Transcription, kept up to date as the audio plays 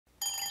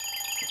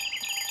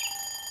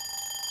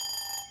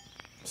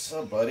What's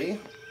up, buddy?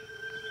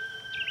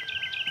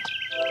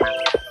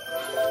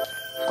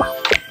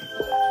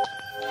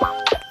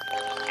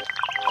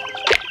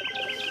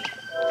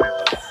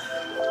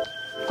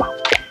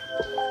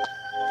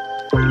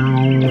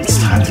 It's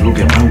time to go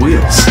get my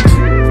wheels.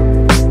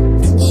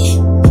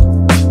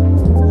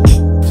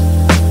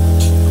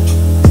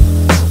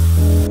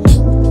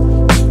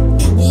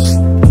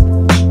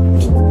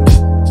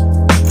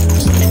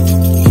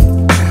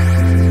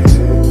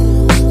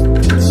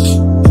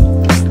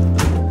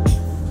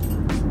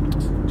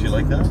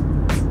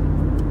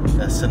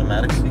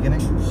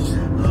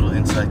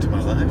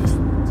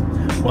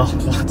 Well,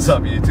 what's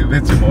up YouTube?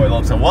 It's your boy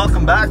Lowpes and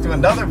welcome back to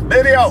another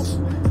video.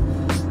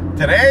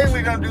 Today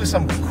we're gonna do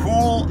some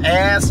cool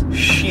ass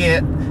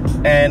shit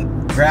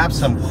and grab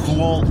some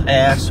cool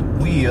ass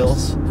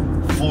wheels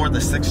for the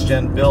 6th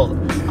gen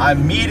build.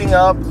 I'm meeting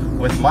up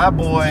with my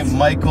boy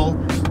Michael.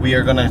 We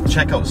are gonna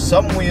check out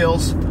some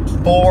wheels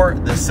for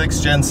the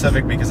 6th gen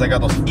Civic because I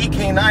got those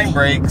EK9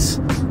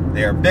 brakes.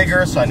 They are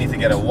bigger, so I need to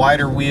get a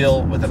wider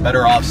wheel with a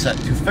better offset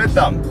to fit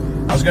them.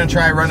 I was gonna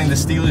try running the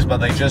Steelies, but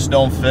they just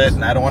don't fit,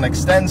 and I don't want to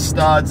extend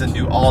studs and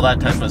do all that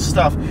type of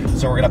stuff.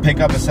 So we're gonna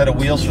pick up a set of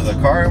wheels for the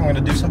car, and we're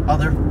gonna do some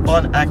other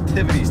fun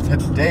activities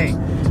today.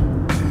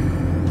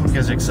 You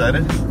guys are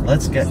excited?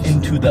 Let's get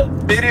into the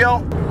video.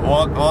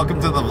 Welcome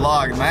to the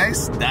vlog.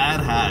 Nice dad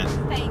hat.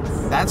 Thanks.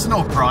 That's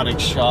no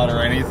product shot or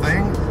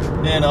anything.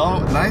 You know,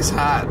 nice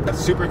hat. I'm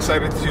super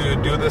excited to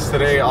do this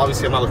today.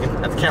 Obviously, I'm not looking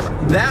at the camera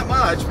that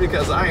much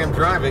because I am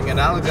driving, and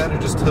Alexander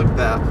just took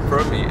that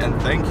from me,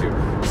 and thank you.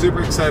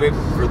 Super excited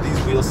for these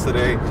wheels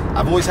today.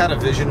 I've always had a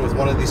vision with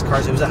one of these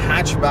cars. It was a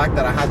hatchback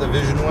that I had the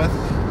vision with,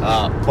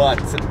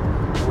 but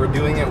we're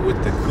doing it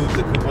with the coupe.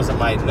 The coupe wasn't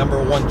my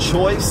 #1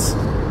 choice.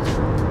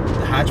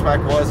 The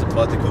hatchback was,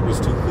 but the coupe was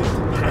too cool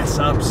to pass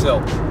up.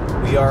 So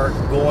we are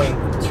going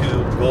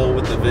to go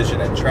with the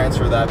vision and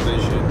transfer that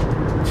vision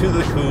to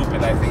the coupe,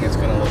 and I think it's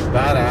gonna look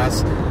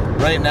badass.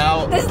 Right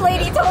now, this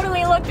lady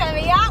totally looked at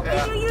me. Yeah, we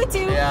do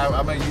YouTube. Yeah,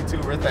 I'm a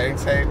YouTuber.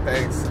 Thanks. Hey,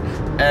 thanks.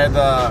 And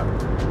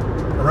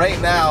right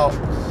now,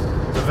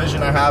 the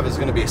vision I have is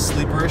gonna be a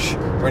sleeperish.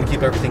 We're gonna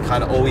keep everything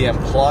kind of OEM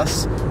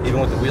plus, even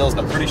with the wheels.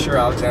 And I'm pretty sure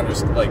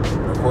Alexander's like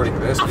recording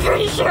this. I'm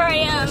pretty sure I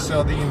am.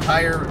 So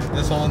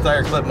this whole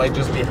entire clip might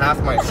just be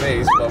half my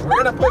face, but we're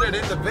gonna put it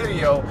in the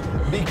video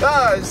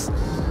because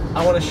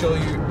I want to show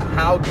you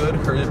how good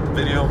her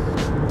video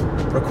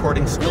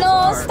recording skills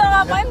are. No,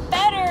 stop, I'm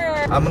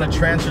better. I'm gonna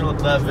transfer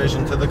that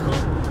vision to the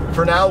coupe.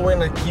 For now, we're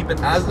gonna keep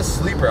it as a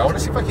sleeper. I wanna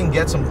see if I can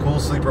get some cool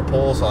sleeper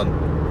poles on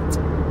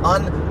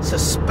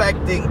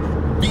unsuspecting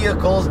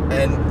vehicles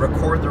and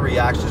record the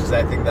reactions, because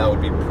I think that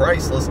would be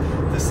priceless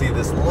to see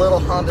this little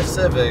Honda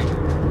Civic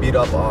beat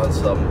up on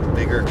some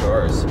bigger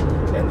cars.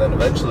 And then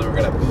eventually we're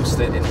gonna boost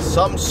it in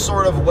some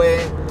sort of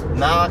way.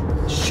 Not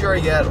sure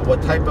yet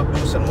what type of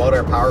boost and what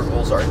our power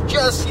goals are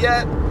just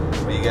yet,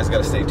 but you guys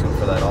gotta stay tuned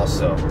for that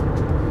also.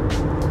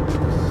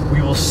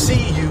 We will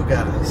see you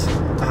guys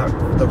at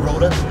the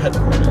Rhoda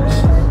headquarters.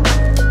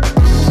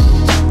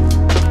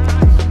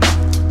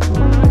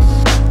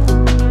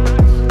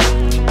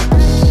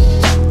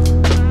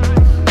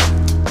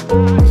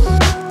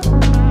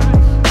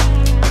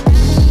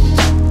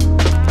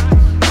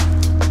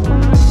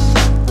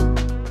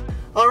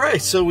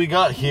 Alright, so we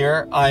got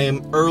here. I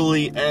am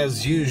early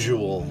as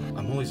usual.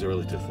 I'm always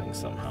early to things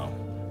somehow.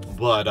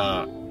 But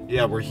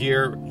yeah, we're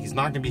here. He's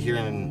not gonna be here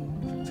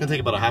it's gonna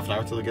take about a half an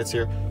hour till he gets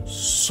here.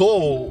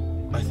 So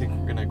I think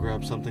we're gonna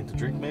grab something to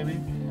drink maybe.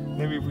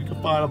 Maybe if we could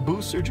find a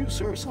booster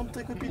juicer or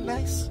something would be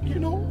nice, you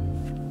know?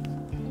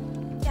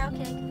 Yeah,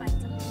 okay, I can find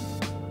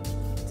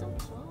something. So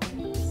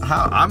close.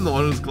 I'm the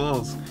one who's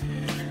close.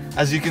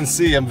 As you can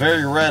see, I'm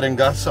very red and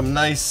got some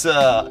nice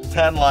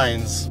tan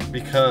lines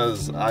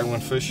because I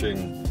went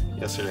fishing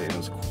yesterday and it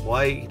was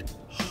quite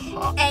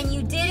hot. And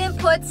you didn't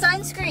put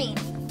sunscreen.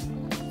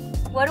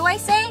 What do I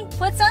say?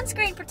 Put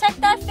sunscreen, protect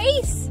that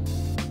face.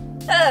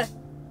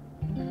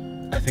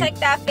 Protect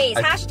that face.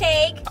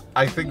 Hashtag.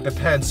 I think the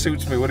tan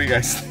suits me. What do you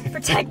guys think?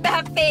 Protect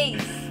that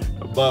face.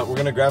 But we're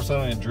gonna grab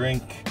something to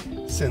drink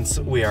since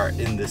we are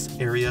in this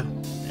area.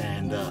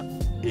 And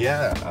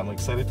yeah, I'm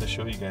excited to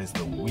show you guys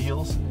the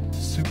wheels.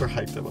 Super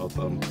hyped about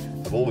them.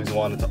 I've always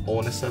wanted to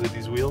own a set of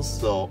these wheels,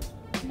 so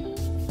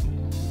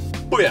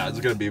booyah, it's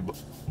gonna be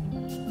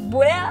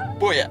Booyah.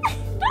 Booyah.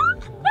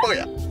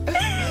 Booyah.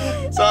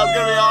 So it's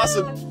gonna be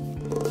awesome.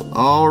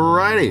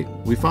 Alrighty,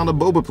 we found a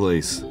boba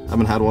place.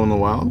 Haven't had one in a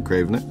while,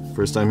 craving it.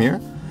 First time here.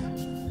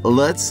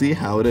 Let's see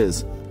how it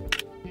is.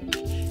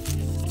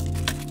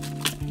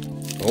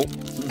 Oh.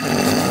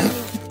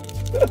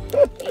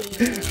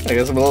 I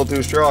guess I'm a little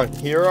too strong.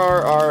 Here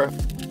are our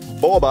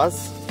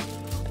bobas.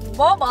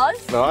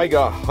 Bobas? Now I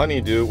got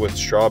honeydew with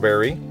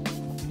strawberry,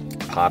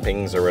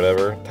 poppings or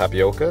whatever,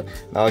 tapioca.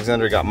 And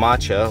Alexander got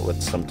matcha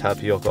with some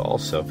tapioca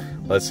also.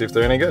 Let's see if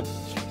they're any good.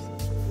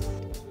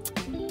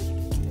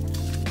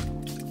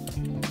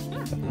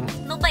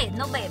 No bad,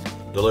 no bad.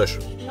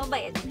 Delicious. No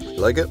bad. You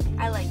like it?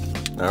 I like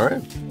it. All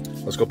right,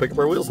 let's go pick up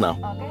our wheels now.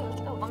 Okay,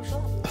 let's go. I'm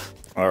sure.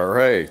 All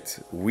right,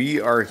 we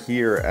are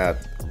here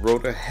at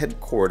Rota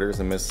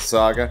headquarters in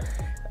Mississauga,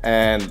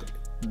 and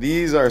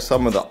these are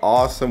some of the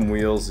awesome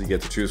wheels you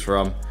get to choose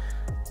from.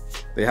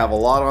 They have a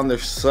lot on their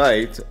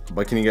site,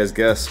 but can you guys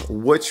guess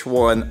which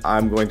one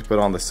I'm going to put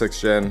on the 6th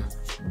gen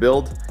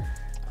build?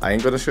 I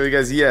ain't gonna show you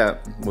guys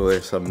yet. Well,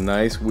 there's some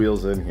nice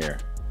wheels in here.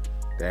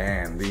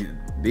 Damn,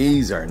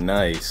 these are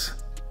nice.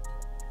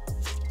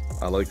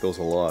 I like those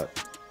a lot.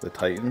 The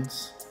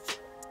Titans,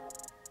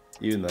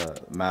 even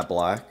the matte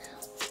black.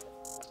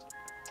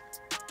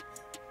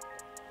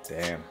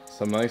 Damn,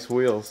 some nice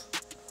wheels.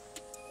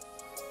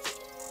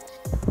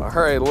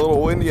 Alright, a little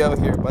windy out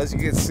here, but as you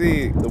can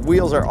see, the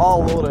wheels are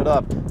all loaded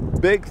up.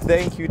 Big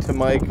thank you to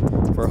Mike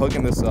for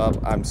hooking this up.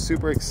 I'm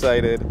super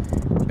excited,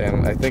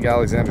 and I think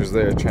Alexander's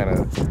there trying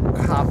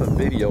to cop a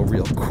video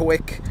real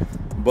quick.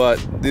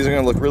 But these are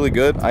gonna look really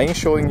good. I ain't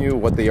showing you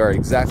what they are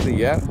exactly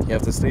yet. You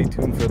have to stay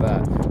tuned for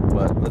that.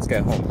 But let's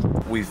get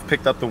home. We've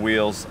picked up the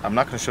wheels. I'm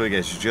not gonna show you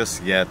guys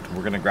just yet.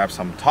 We're gonna grab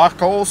some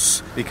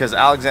tacos because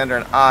Alexander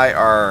and I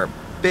are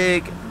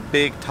big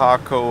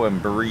taco and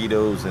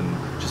burritos and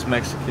just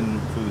Mexican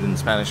food and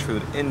Spanish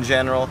food in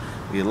general.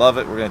 We love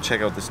it. We're gonna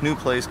check out this new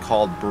place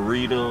called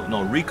Rico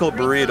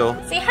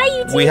Burrito. Say hi,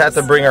 YouTube. We had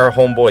to bring our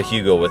homeboy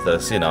Hugo with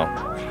us, you know.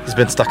 He's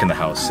been stuck in the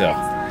house, so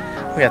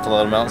we have to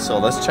let him out. So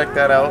let's check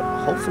that out.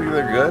 Hopefully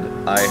they're good.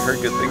 I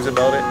heard good things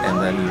about it, and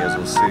then you guys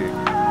will see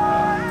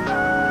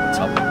what's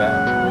up with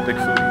that. We're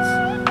big foodies.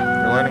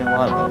 You're learning a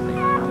lot about me.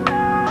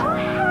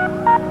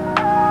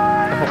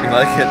 I hope you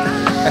like it.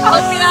 I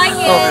hope you like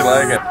it. Hope you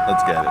like it.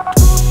 Let's get it.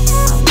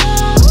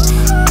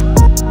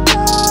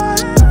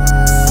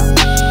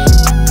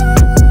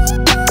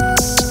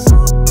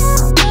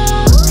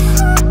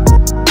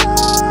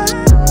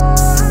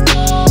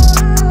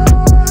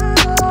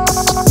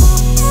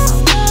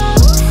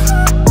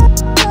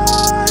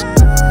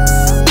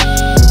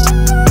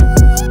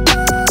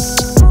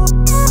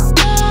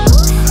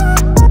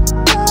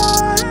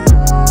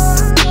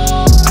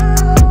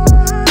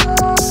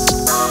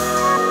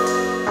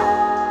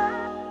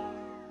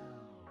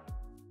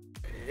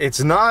 It's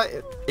not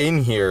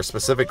in here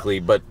specifically,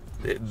 but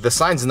the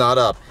sign's not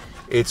up.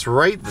 It's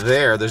right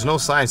there. There's no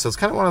sign, so it's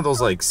kind of one of those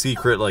like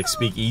secret like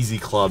speakeasy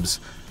clubs.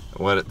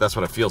 That's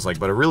what it feels like,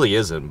 but it really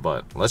isn't.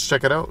 But let's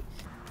check it out.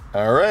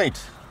 All right,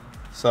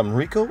 some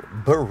Rico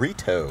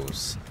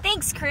burritos.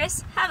 Thanks,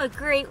 Chris. Have a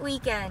great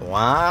weekend.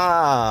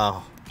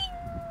 Wow.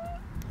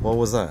 What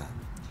was that?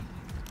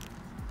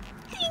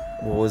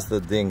 What was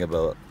the ding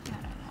about? I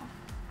don't know.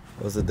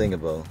 What was the ding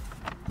about?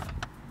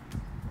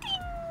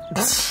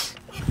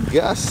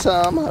 Got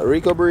some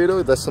Rico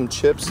burrito. That's some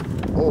chips.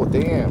 Oh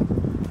damn!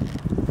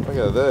 Look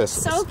at this.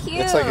 So cute.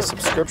 It's like a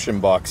subscription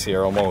box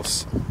here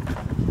almost.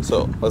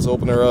 So let's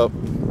open her up.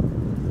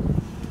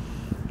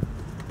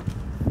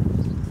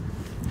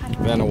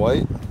 Vanna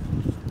White.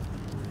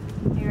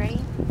 You ready?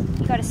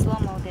 You gotta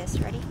slow-mo this.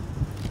 Ready?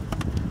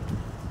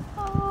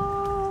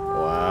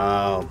 Oh.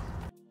 Wow.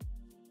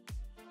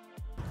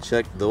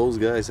 Check those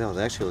guys out.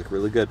 They actually look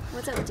really good.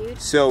 What's up, dude?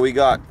 So we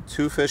got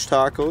 2 fish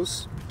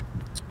tacos,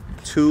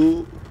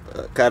 2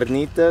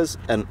 carnitas,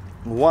 and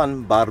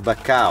 1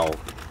 barbacao.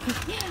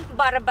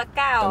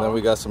 Barbacao. And then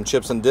we got some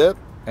chips and dip,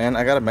 and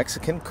I got a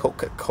Mexican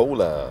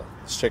Coca-Cola.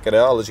 Let's check it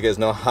out. I'll let you guys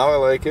know how I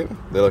like it.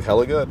 They look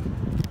hella good.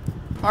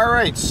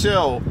 Alright,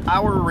 so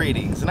our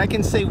ratings, and I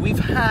can say we've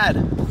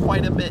had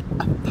quite a bit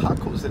of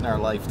tacos in our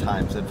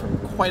lifetimes and from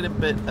quite a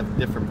bit of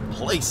different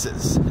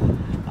places.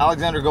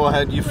 Alexander, go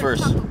ahead, you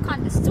first. Taco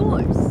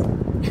connoisseurs.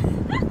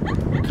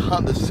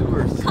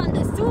 Connoisseurs.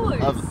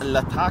 Connoisseurs. Of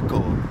La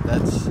Taco.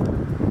 That's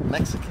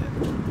Mexican.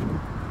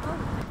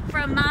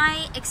 From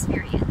my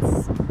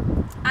experience,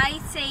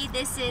 I'd say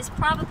this is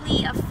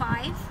probably a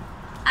 5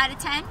 out of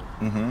 10.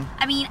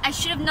 I mean, I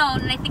should have known,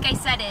 and I think I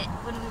said it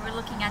when we were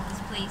looking at this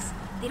place.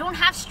 They don't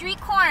have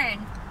street corn.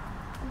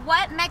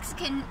 What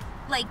Mexican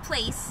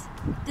place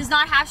does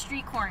not have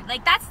street corn?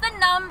 Like, that's the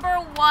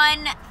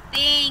 #1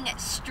 thing.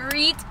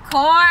 Street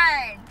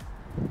corn.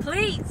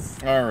 Please.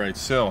 All right,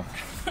 so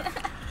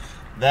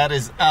that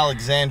is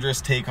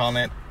Alexandra's take on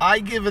it. I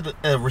give it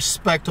a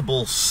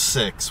respectable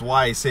 6.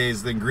 Why I say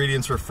is the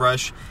ingredients were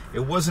fresh.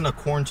 It wasn't a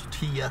corn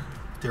tortilla.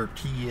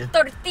 Tortilla.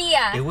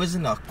 It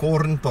wasn't a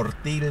corn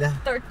tortilla.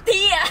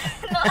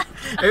 Tortilla.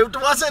 It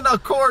wasn't a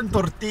corn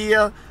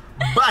tortilla,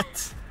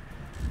 but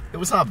it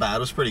was not bad. It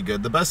was pretty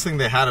good. The best thing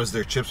they had was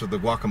their chips with the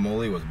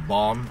guacamole was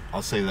bomb.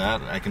 I'll say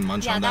that. I can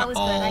munch on that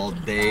all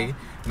day.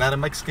 And I had a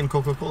Mexican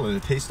Coca-Cola, and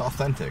it tastes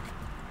authentic.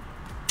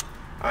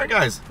 All right,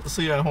 guys. I'll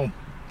see you at home.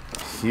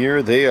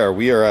 Here they are.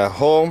 We are at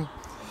home.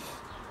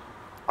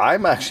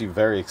 I'm actually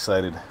very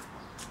excited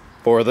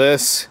for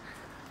this.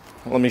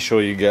 Let me show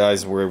you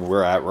guys where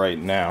we're at right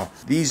now.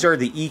 These are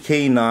the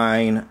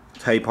EK9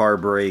 Type R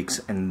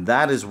brakes, and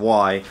that is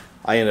why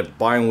I ended up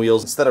buying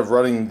wheels instead of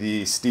running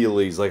the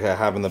Steelies like I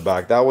have in the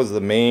back. That was the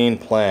main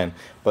plan.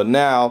 But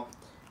now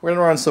we're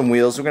gonna run some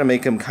wheels. We're gonna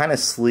make them kind of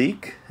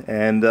sleek,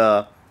 and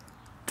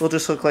we'll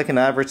just look like an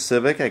average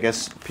Civic. I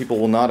guess people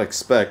will not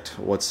expect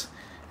what's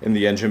in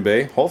the engine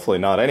bay. Hopefully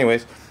not.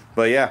 Anyways,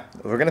 But yeah,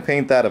 we're gonna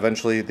paint that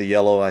eventually, the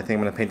yellow. I think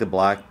I'm gonna paint it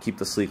black, keep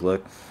the sleek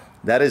look.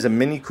 That is a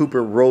Mini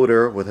Cooper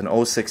rotor with an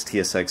 06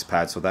 TSX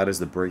pad, so that is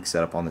the brake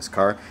setup on this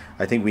car.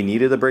 I think we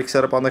needed the brake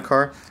setup on the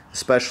car,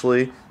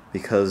 especially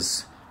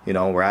because, you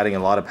know, we're adding a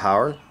lot of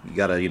power. You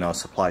gotta, you know,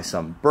 supply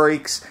some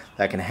brakes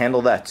that can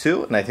handle that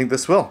too, and I think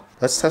this will.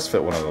 Let's test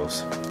fit one of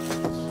those.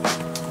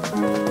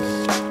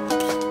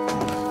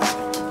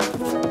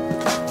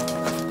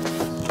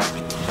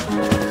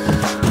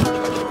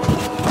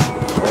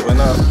 Open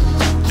up.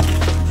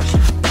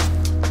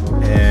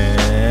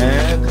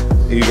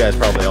 And you guys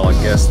probably all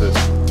guessed it.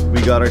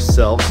 We got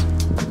ourselves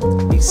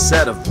a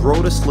set of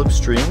Rota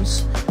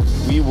Slipstreams.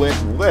 We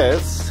went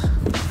with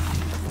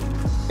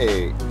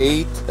a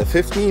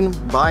 15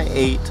 by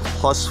 8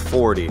 plus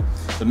 40.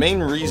 The main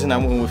reason I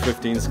went with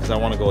 15 is because I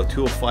want to go a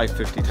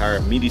 205/50 tire,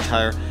 a meaty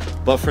tire.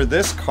 But for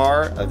this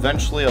car,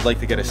 eventually I'd like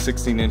to get a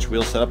 16-inch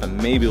wheel setup, and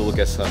maybe we'll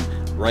get some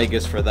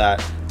Rigas for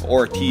that,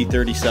 or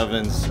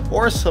T37s,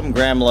 or some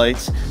Graham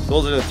lights.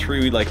 Those are the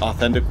three like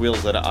authentic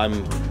wheels that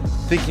I'm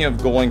thinking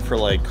of going for,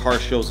 like car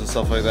shows and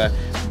stuff like that.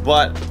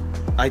 But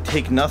I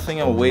take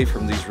nothing away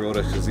from these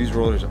Rotas, because these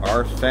Rotas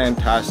are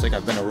fantastic.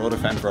 I've been a Rota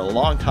fan for a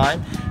long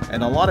time,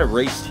 and a lot of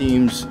race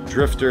teams,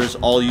 drifters,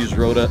 all use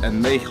Rota,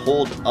 and they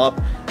hold up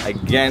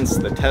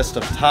against the test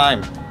of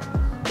time.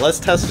 Let's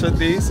test fit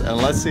these and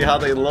let's see how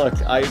they look.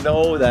 I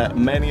know that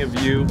many of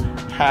you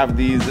have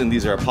these and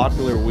these are a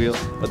popular wheel,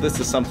 but this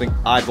is something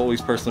I've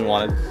always personally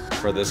wanted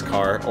for this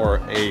car, or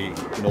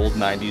an old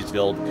 90s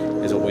build,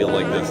 is a wheel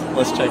like this.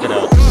 Let's check it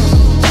out.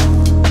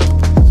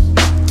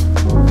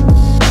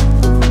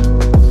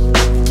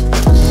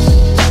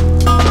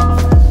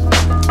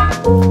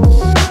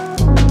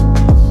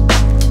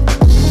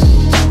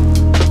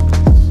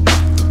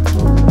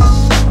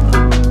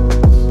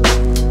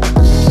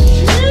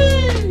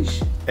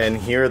 And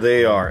here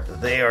they are.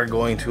 They are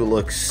going to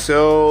look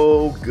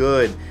so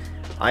good.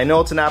 I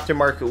know it's an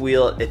aftermarket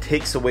wheel. It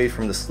takes away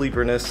from the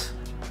sleeperness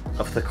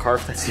of the car,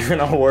 if that's even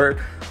a word,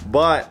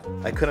 but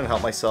I couldn't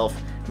help myself.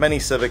 Many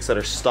Civics that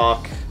are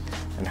stock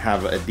and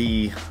have a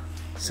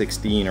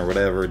D16 or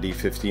whatever, a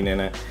D15 in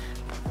it,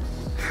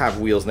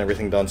 have wheels and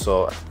everything done,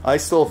 so I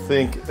still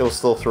think it'll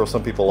still throw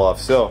some people off.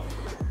 So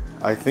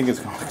I think it's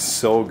gonna look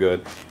so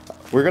good.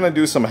 We're gonna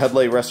do some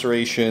headlight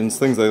restorations,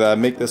 things like that,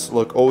 make this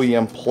look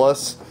OEM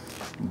plus.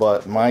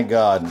 But my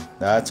God,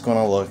 that's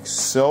gonna look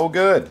so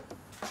good.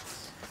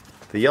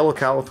 The yellow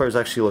calipers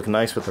actually look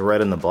nice with the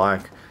red and the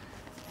black.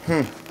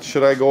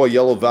 Should I go a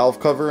yellow valve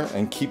cover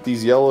and keep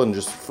these yellow and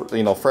just,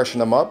 you know, freshen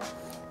them up?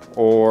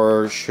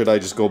 Or should I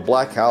just go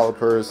black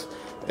calipers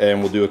and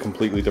we'll do a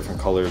completely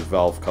different color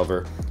valve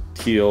cover?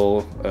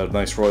 Teal, a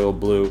nice royal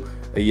blue,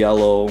 a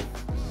yellow,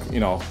 you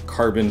know,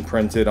 carbon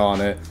printed on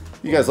it.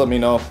 You guys let me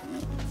know.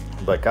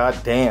 But god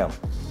damn.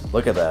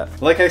 Look at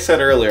that. Like I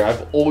said earlier,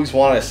 I've always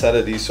wanted a set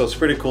of these, so it's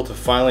pretty cool to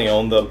finally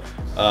own them.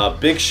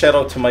 Big shout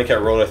out to Mike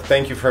at Rota.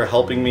 Thank you for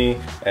helping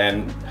me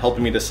and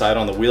helping me decide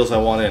on the wheels I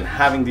wanted and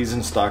having these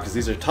in stock, because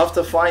these are tough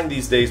to find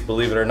these days,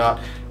 believe it or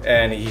not.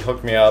 And he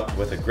hooked me up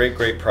with a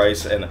great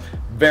price, and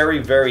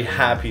very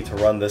happy to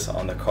run this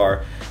on the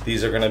car.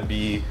 These are gonna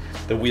be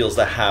the wheels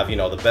that have, you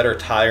know, the better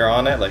tire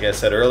on it. Like I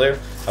said earlier,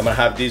 I'm gonna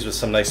have these with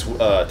some nice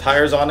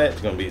tires on it.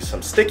 It's gonna be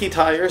some sticky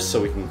tires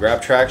so we can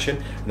grab traction.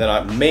 And then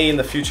I may in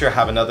the future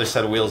have another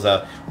set of wheels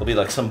that will be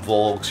like some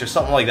Volks or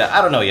something like that.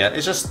 I don't know yet.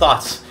 It's just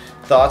thoughts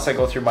that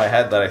go through my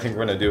head that I think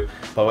we're gonna do.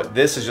 But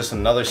this is just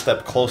another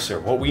step closer.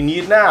 What we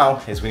need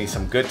now is we need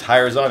some good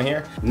tires on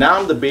here. Now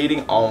I'm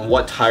debating on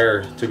what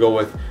tire to go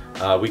with.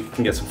 We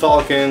can get some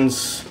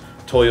Falcons,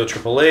 Toyo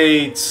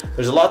 888s.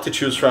 There's a lot to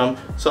choose from,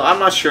 so I'm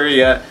not sure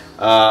yet.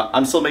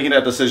 I'm still making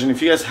that decision.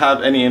 If you guys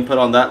have any input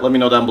on that, let me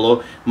know down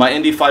below. My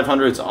Indy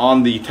 500s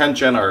on the 10th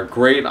gen are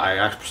great. I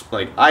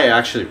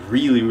actually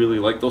really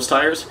like those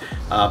tires.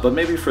 But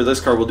maybe for this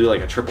car we'll do like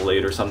a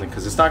 888 or something,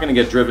 because it's not going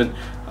to get driven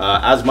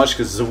as much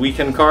because it's a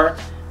weekend car,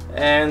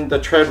 and the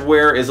tread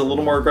wear is a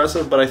little more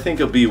aggressive. But I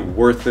think it'll be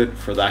worth it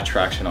for that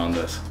traction on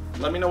this.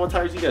 Let me know what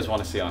tires you guys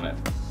want to see on it.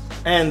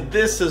 And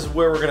this is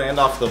where we're gonna end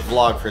off the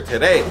vlog for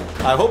today.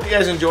 I hope you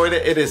guys enjoyed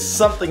it. It is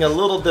something a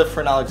little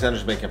different.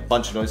 Alexandra's making a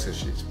bunch of noise because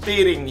she's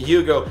feeding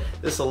Hugo.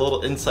 This is a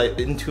little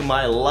insight into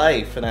my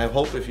life, and I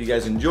hope if you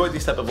guys enjoyed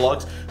these type of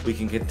vlogs, we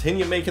can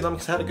continue making them,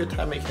 because I had a good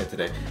time making it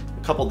today.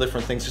 A couple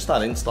different things, just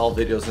not install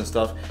videos and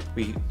stuff.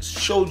 We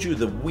showed you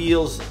the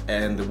wheels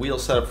and the wheel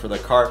setup for the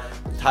car.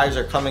 The tires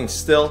are coming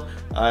still,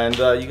 and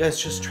you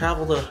guys just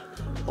traveled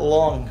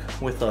along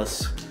with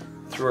us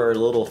through our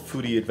little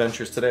foodie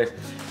adventures today.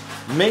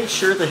 Make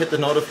sure to hit the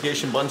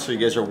notification button so you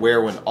guys are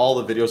aware when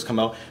all the videos come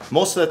out.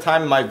 Most of the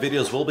time my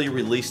videos will be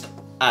released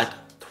at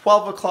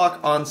 12 o'clock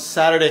on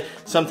Saturday.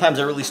 Sometimes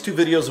I release 2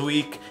 videos a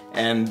week,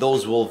 and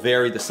those will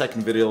vary. The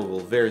second video will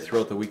vary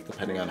throughout the week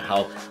depending on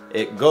how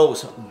it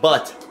goes.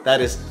 But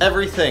that is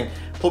everything.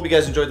 Hope you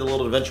guys enjoyed the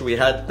little adventure we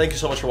had. Thank you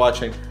so much for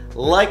watching.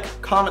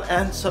 Like, comment,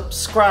 and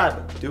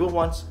subscribe. Do it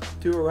once,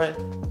 do it right.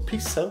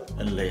 Peace out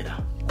and later.